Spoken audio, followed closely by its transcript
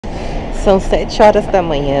São 7 horas da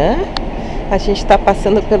manhã. A gente está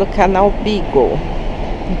passando pelo Canal Beagle,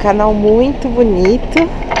 um canal muito bonito.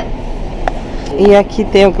 E aqui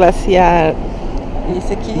tem o glaciar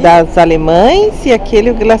Esse aqui das alemães e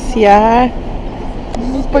aquele o glaciar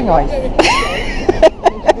espanhóis.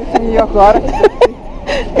 E agora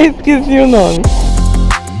esqueci o nome.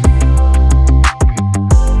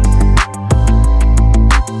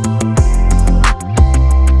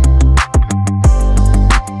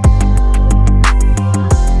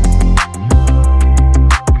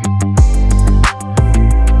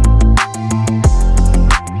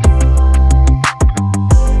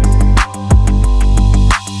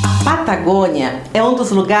 A Patagônia é um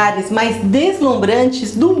dos lugares mais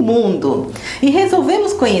deslumbrantes do mundo e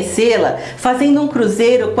resolvemos conhecê-la fazendo um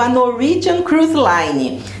cruzeiro com a Norwegian Cruise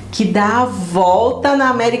Line, que dá a volta na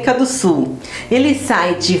América do Sul. Ele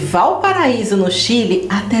sai de Valparaíso, no Chile,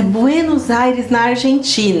 até Buenos Aires, na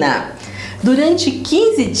Argentina. Durante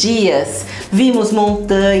 15 dias, vimos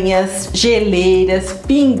montanhas, geleiras,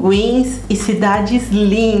 pinguins e cidades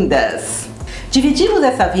lindas. Dividimos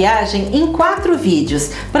essa viagem em 4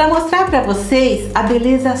 vídeos para mostrar para vocês a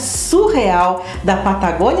beleza surreal da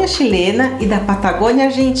Patagônia chilena e da Patagônia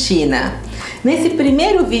argentina. Nesse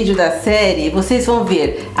primeiro vídeo da série, vocês vão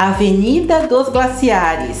ver a Avenida dos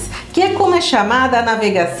Glaciares, que é como é chamada a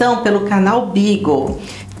navegação pelo Canal Beagle.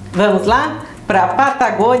 Vamos lá para a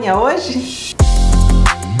Patagônia hoje?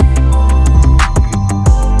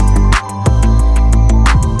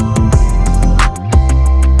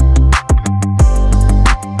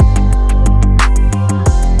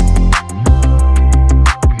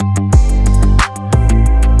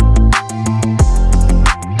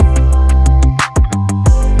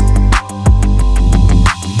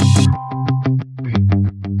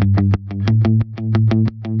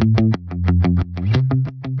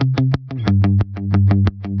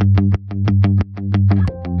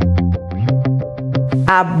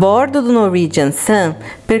 A bordo do Norwegian Sun,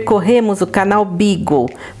 percorremos o Canal Beagle,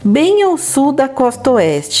 bem ao sul da costa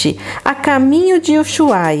oeste, a caminho de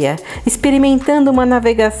Ushuaia, experimentando uma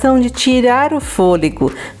navegação de tirar o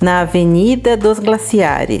fôlego na Avenida dos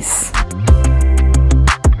Glaciares.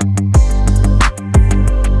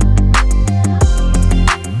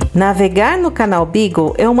 Navegar no Canal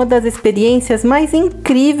Beagle é uma das experiências mais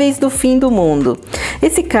incríveis do fim do mundo.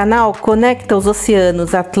 Esse canal conecta os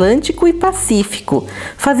oceanos Atlântico e Pacífico,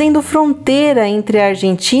 fazendo fronteira entre a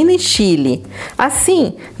Argentina e Chile.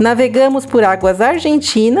 Assim, navegamos por águas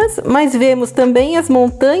argentinas, mas vemos também as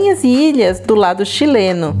montanhas e ilhas do lado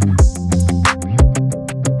chileno.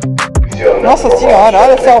 Nossa senhora,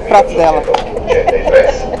 olha só o prato dela.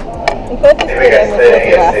 Enquanto esperamos os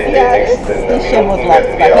glaciares, enchemos lá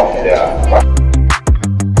dos barrigas.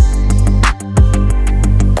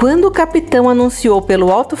 Quando o capitão anunciou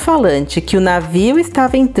pelo alto-falante que o navio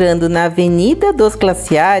estava entrando na Avenida dos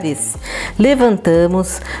Glaciares,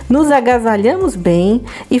 levantamos, nos agasalhamos bem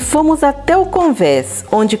e fomos até o convés,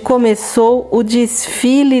 onde começou o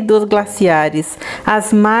desfile dos glaciares,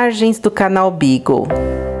 às margens do Canal Beagle.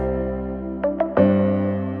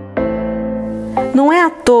 Não é à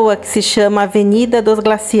toa que se chama Avenida dos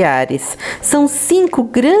Glaciares. São 5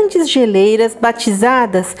 grandes geleiras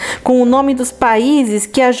batizadas com o nome dos países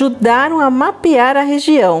que ajudaram a mapear a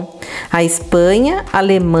região: a Espanha,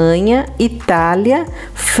 Alemanha, Itália,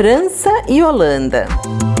 França e Holanda.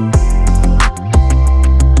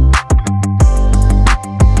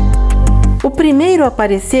 O primeiro a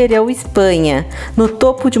aparecer é o Espanha, no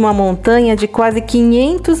topo de uma montanha de quase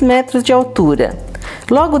 500 metros de altura.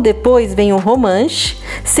 Logo depois vem o Romanche,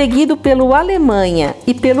 seguido pelo Alemanha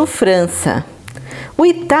e pelo França. O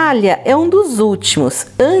Itália é um dos últimos,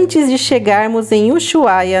 antes de chegarmos em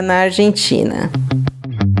Ushuaia, na Argentina.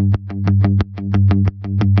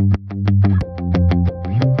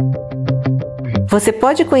 Você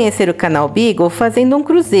pode conhecer o Canal Beagle fazendo um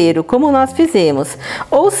cruzeiro, como nós fizemos,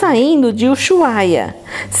 ou saindo de Ushuaia,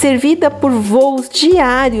 servida por voos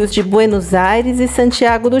diários de Buenos Aires e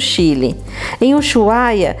Santiago do Chile. Em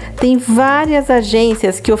Ushuaia, tem várias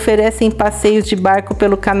agências que oferecem passeios de barco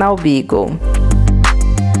pelo Canal Beagle.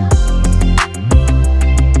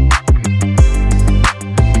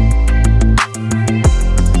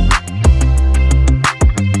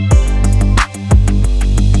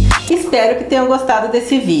 Espero que tenham gostado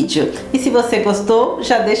desse vídeo. E se você gostou,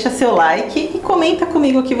 já deixa seu like e comenta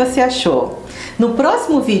comigo o que você achou. No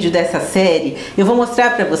próximo vídeo dessa série, eu vou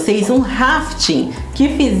mostrar para vocês um rafting que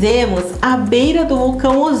fizemos à beira do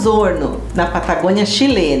vulcão Osorno, na Patagônia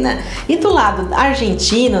chilena. E do lado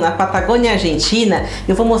argentino, na Patagônia Argentina,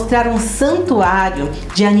 eu vou mostrar um santuário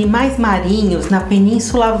de animais marinhos na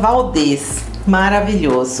Península Valdez.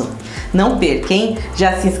 Maravilhoso! Não perca, hein?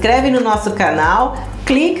 Já se inscreve no nosso canal,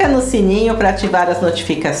 clica no sininho para ativar as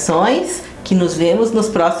notificações, que nos vemos nos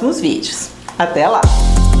próximos vídeos. Até lá!